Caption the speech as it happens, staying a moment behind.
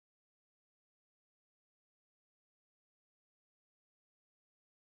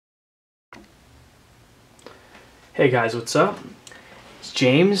Hey guys, what's up? It's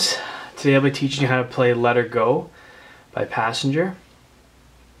James. Today I'll be teaching you how to play Let Her Go by Passenger.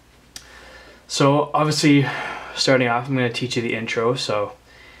 So obviously, starting off, I'm going to teach you the intro, so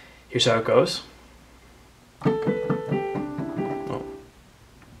here's how it goes.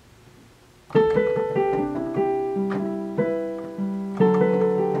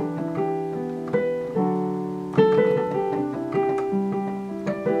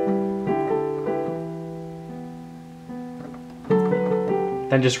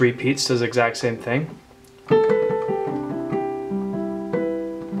 Then just repeats, does the exact same thing.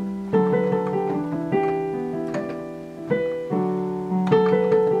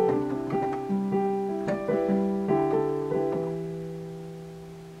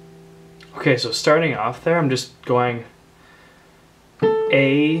 Okay, so starting off there, I'm just going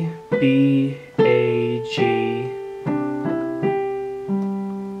A, B, A, G,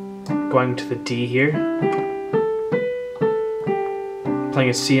 going to the D here, playing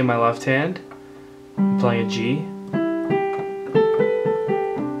a C in my left hand, playing a G,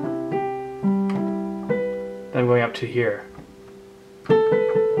 then going up to here.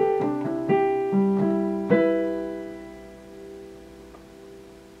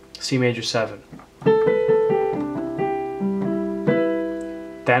 C major 7.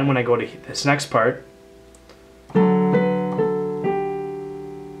 Then when I go to this next part, I'm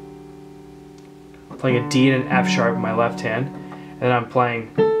playing a D and an F sharp in my left hand, and then I'm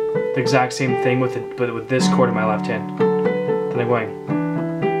playing the exact same thing with this chord in my left hand. Then I'm going.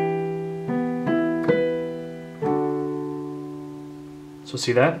 So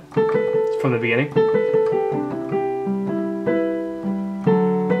see that? It's from the beginning.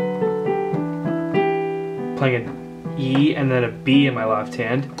 Playing an E and then a B in my left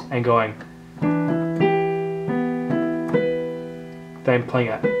hand and going. Then playing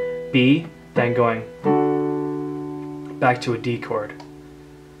a B, then going back to a D chord.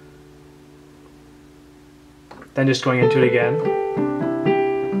 Then just going into it again.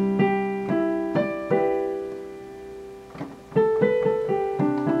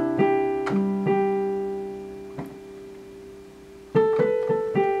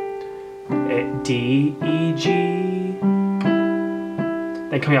 D, E, G,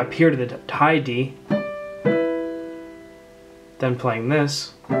 then coming up here to the high D, then playing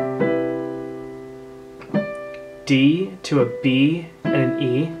this, D to a B and an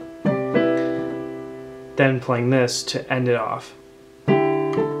E, then playing this to end it off.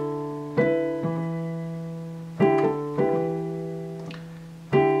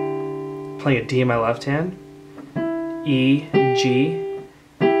 Playing a D in my left hand, E, G,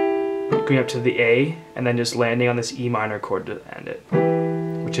 going up to the A, and then just landing on this E minor chord to end it,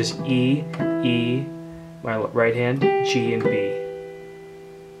 which is E, E, my right hand, G, and B.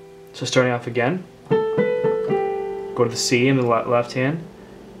 So starting off again, go to the C in the left hand,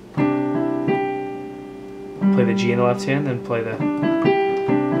 play the G in the left hand, then play the,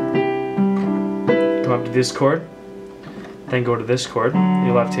 come up to this chord, then go to this chord in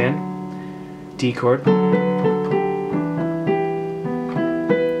your left hand, D chord,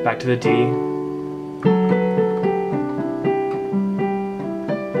 back to the D,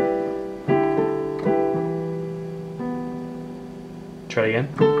 try it again,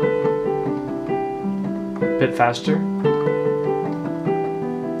 a bit faster,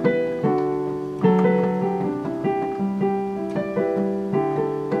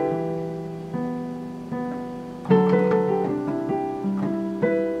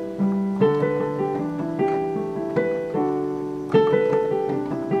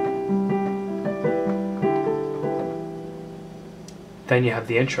 then you have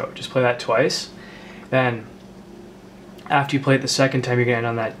the intro. Just play that twice. Then, after you play it the second time, you're going to end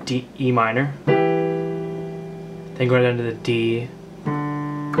on that D, E minor. Then go down to the D.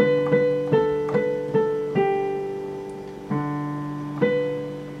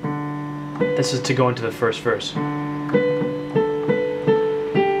 This is to go into the first verse.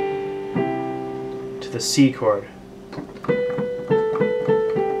 To the C chord.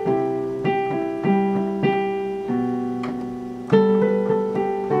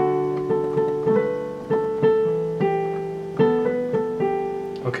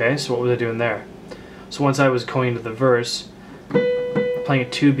 Okay, so what was I doing there? So once I was going into the verse, playing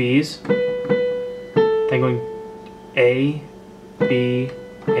at 2 B's, then going A, B,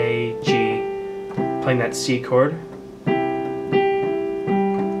 A, G, playing that C chord,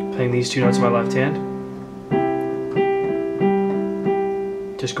 playing these 2 notes in my left hand,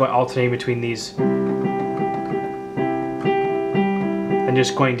 just going alternating between these, and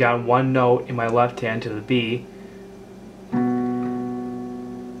just going down 1 note in my left hand to the B,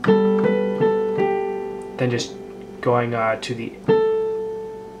 then just going to the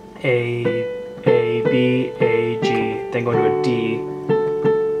A, B, A, G, then going to a D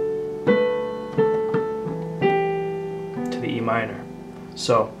to the E minor.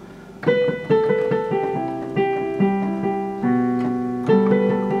 So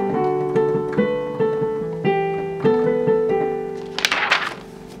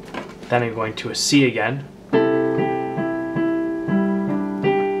then I'm going to a C again.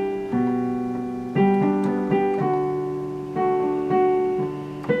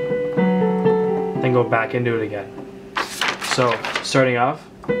 Then go back into it again. So, starting off,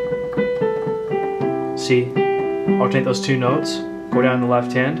 C, alternate those two notes, go down the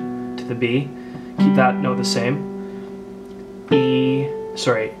left hand to the B, keep that note the same. A,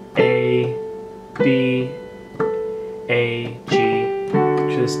 B, A, G,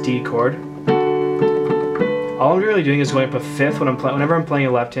 to this D chord. All I'm really doing is going up a fifth when whenever I'm playing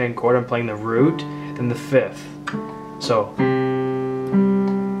a left hand chord, I'm playing the root, then the fifth. So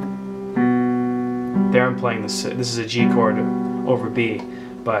there I'm playing this is a G chord over B,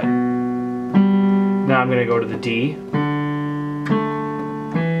 but now I'm going to go to the D,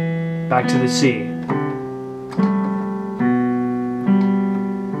 back to the C.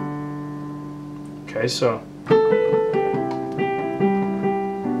 Okay, so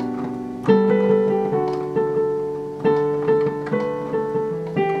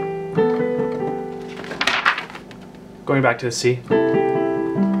going back to the C.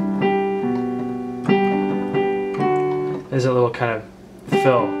 There's a little kind of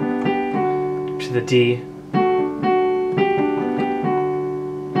fill to the D.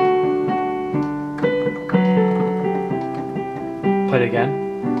 Play it again.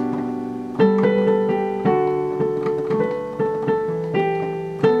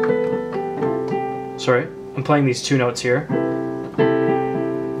 Sorry, I'm playing these two notes here.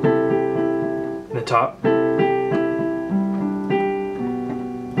 In the top.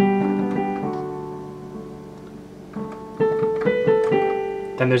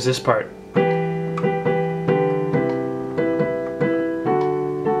 Then there's this part.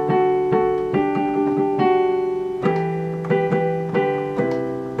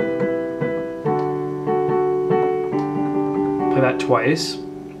 Play that twice.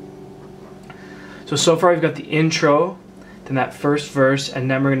 So far we've got the intro, then that first verse,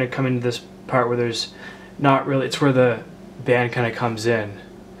 and then we're going to come into this part where there's not really, it's where the band kind of comes in.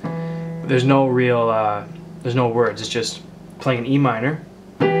 There's no real, there's no words, it's just playing an E minor,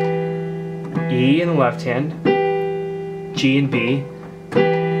 E in the left hand, G and B,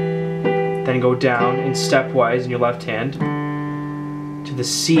 then go down in stepwise in your left hand to the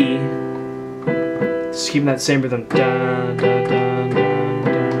C, just keeping that same rhythm, dun, dun, dun, dun, dun.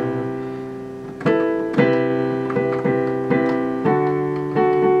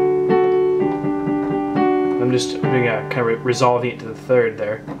 I'm just doing a kind of resolving it to the third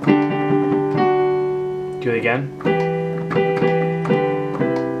there. Do it again.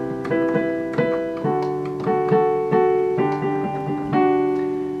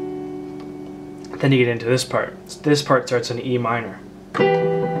 Then you get into this part. This part starts in E minor.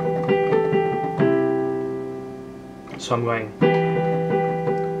 So I'm going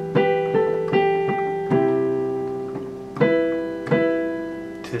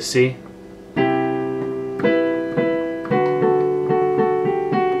to the C.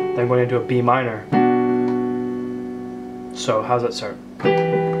 Then I'm going into a B minor. So how's that start?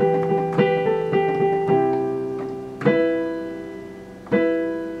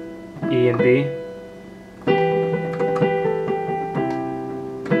 E and B.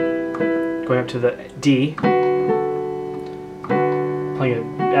 Going up to the D, playing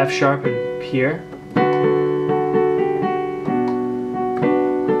an F sharp in here,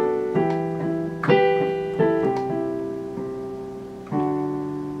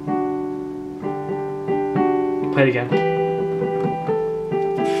 play it again.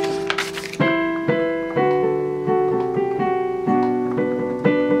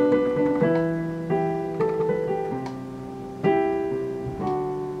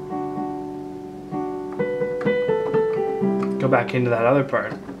 Go back into that other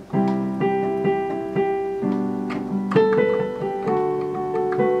part.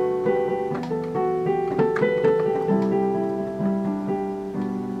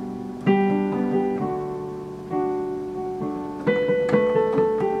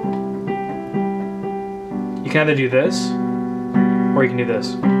 You can either do this, or you can do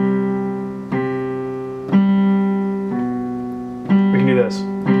this. We can do this.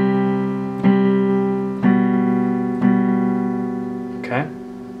 Okay.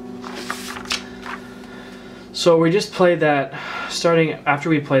 So we just played that, starting after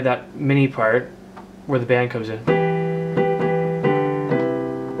we played that mini part where the band comes in.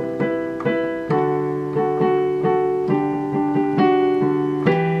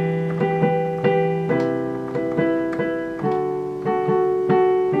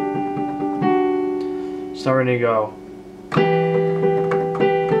 we're gonna go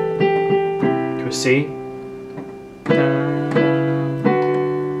to a C,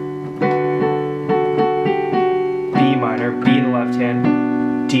 B minor, B in the left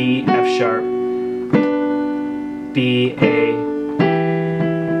hand, D, F sharp, B, A,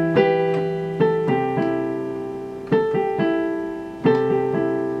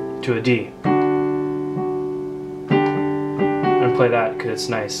 to a D. I'm gonna play that because it's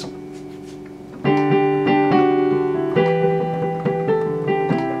nice.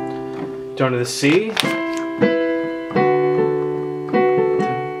 Down to the C,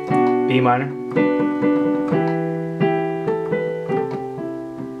 B minor,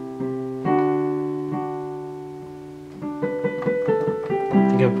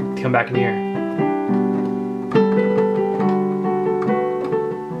 you can come back in here.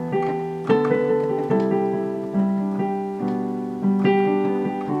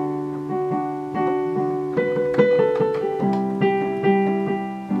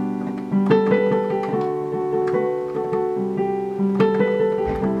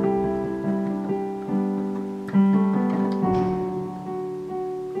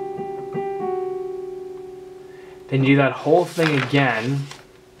 Then you do that whole thing again,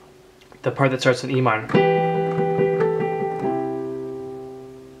 the part that starts with E minor.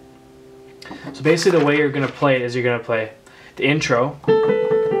 So basically the way you're going to play it is you're going to play the intro,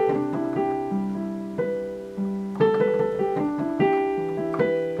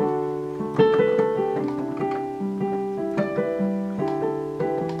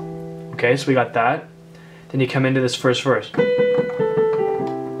 okay, so we got that. Then you come into this first verse.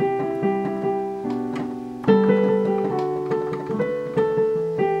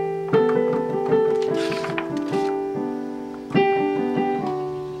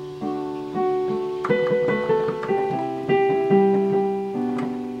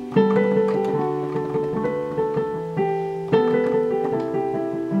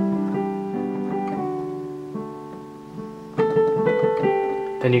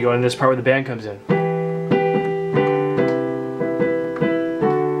 Then you go into this part where the band comes in.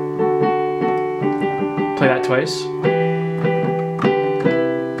 Play that twice.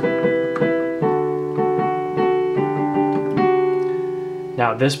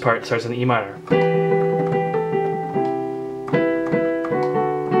 Now this part starts in E minor.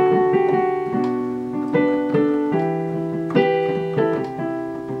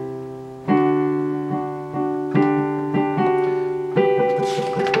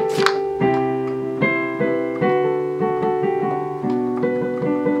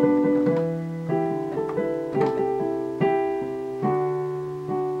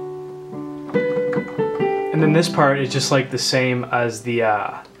 And then this part is just like the same as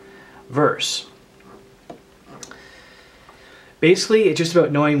the verse. Basically, it's just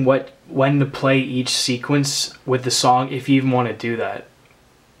about knowing when to play each sequence with the song, if you even want to do that.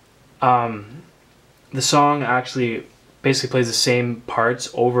 The song actually basically plays the same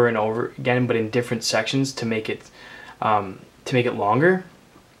parts over and over again, but in different sections to make it longer.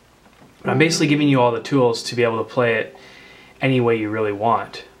 But I'm basically giving you all the tools to be able to play it any way you really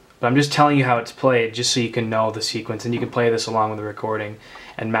want. But I'm just telling you how it's played just so you can know the sequence, and you can play this along with the recording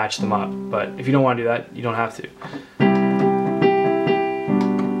and match them up. But if you don't want to do that, you don't have to.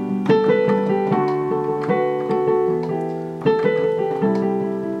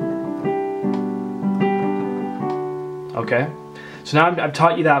 Okay, so now I've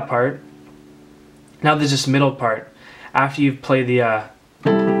taught you that part. Now there's this middle part. After you've played the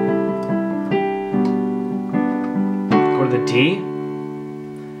go to the D,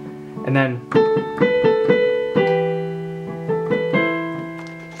 and then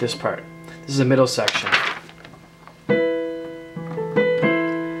this part. This is the middle section.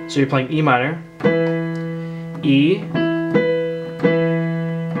 So you're playing E minor, E,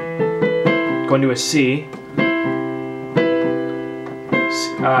 going to a C,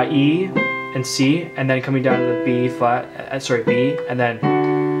 E and C, and then coming down to the B flat, B, and then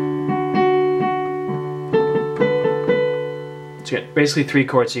so you got basically three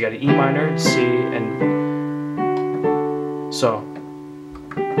chords. So you got an E minor, C, and so.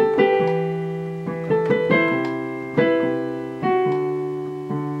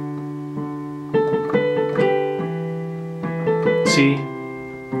 C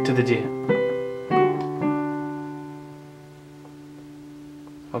to the D.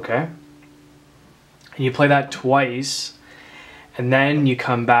 Okay? And you play that twice, and then you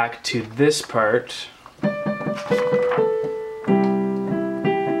come back to this part.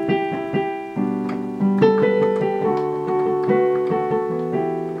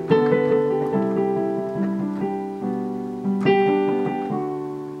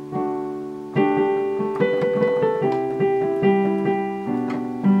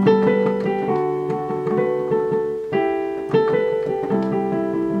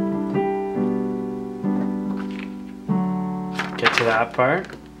 to that part.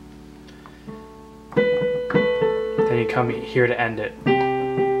 Then you come here to end it.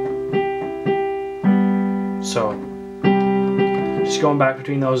 So, just going back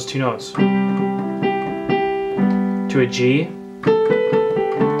between those two notes. To a G,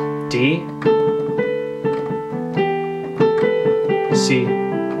 D, C.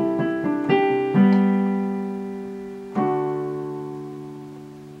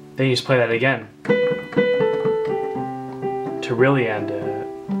 Then you just play that again to really end it.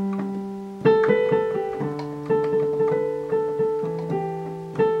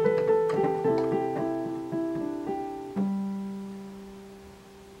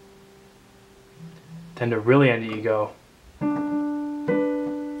 Then to really end it, you go.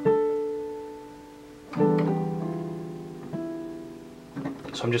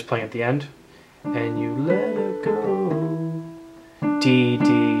 So I'm just playing at the end. And you let her go. D, D,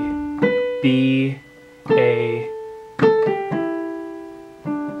 B, A.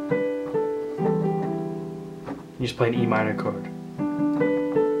 You just play an E minor chord.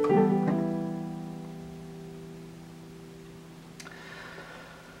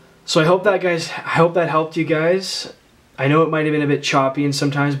 So I hope that helped you guys. I know it might have been a bit choppy and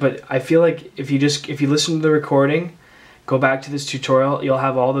sometimes, but I feel like if you listen to the recording, go back to this tutorial, you'll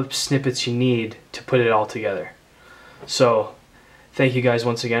have all the snippets you need to put it all together. So thank you guys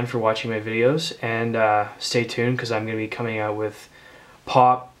once again for watching my videos, and stay tuned because I'm going to be coming out with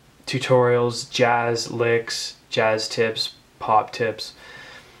pop tutorials, jazz licks, jazz tips, pop tips.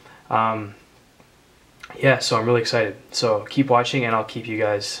 Yeah, so I'm really excited. So keep watching and I'll keep you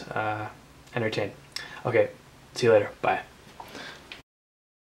guys entertained. Okay, see you later. Bye.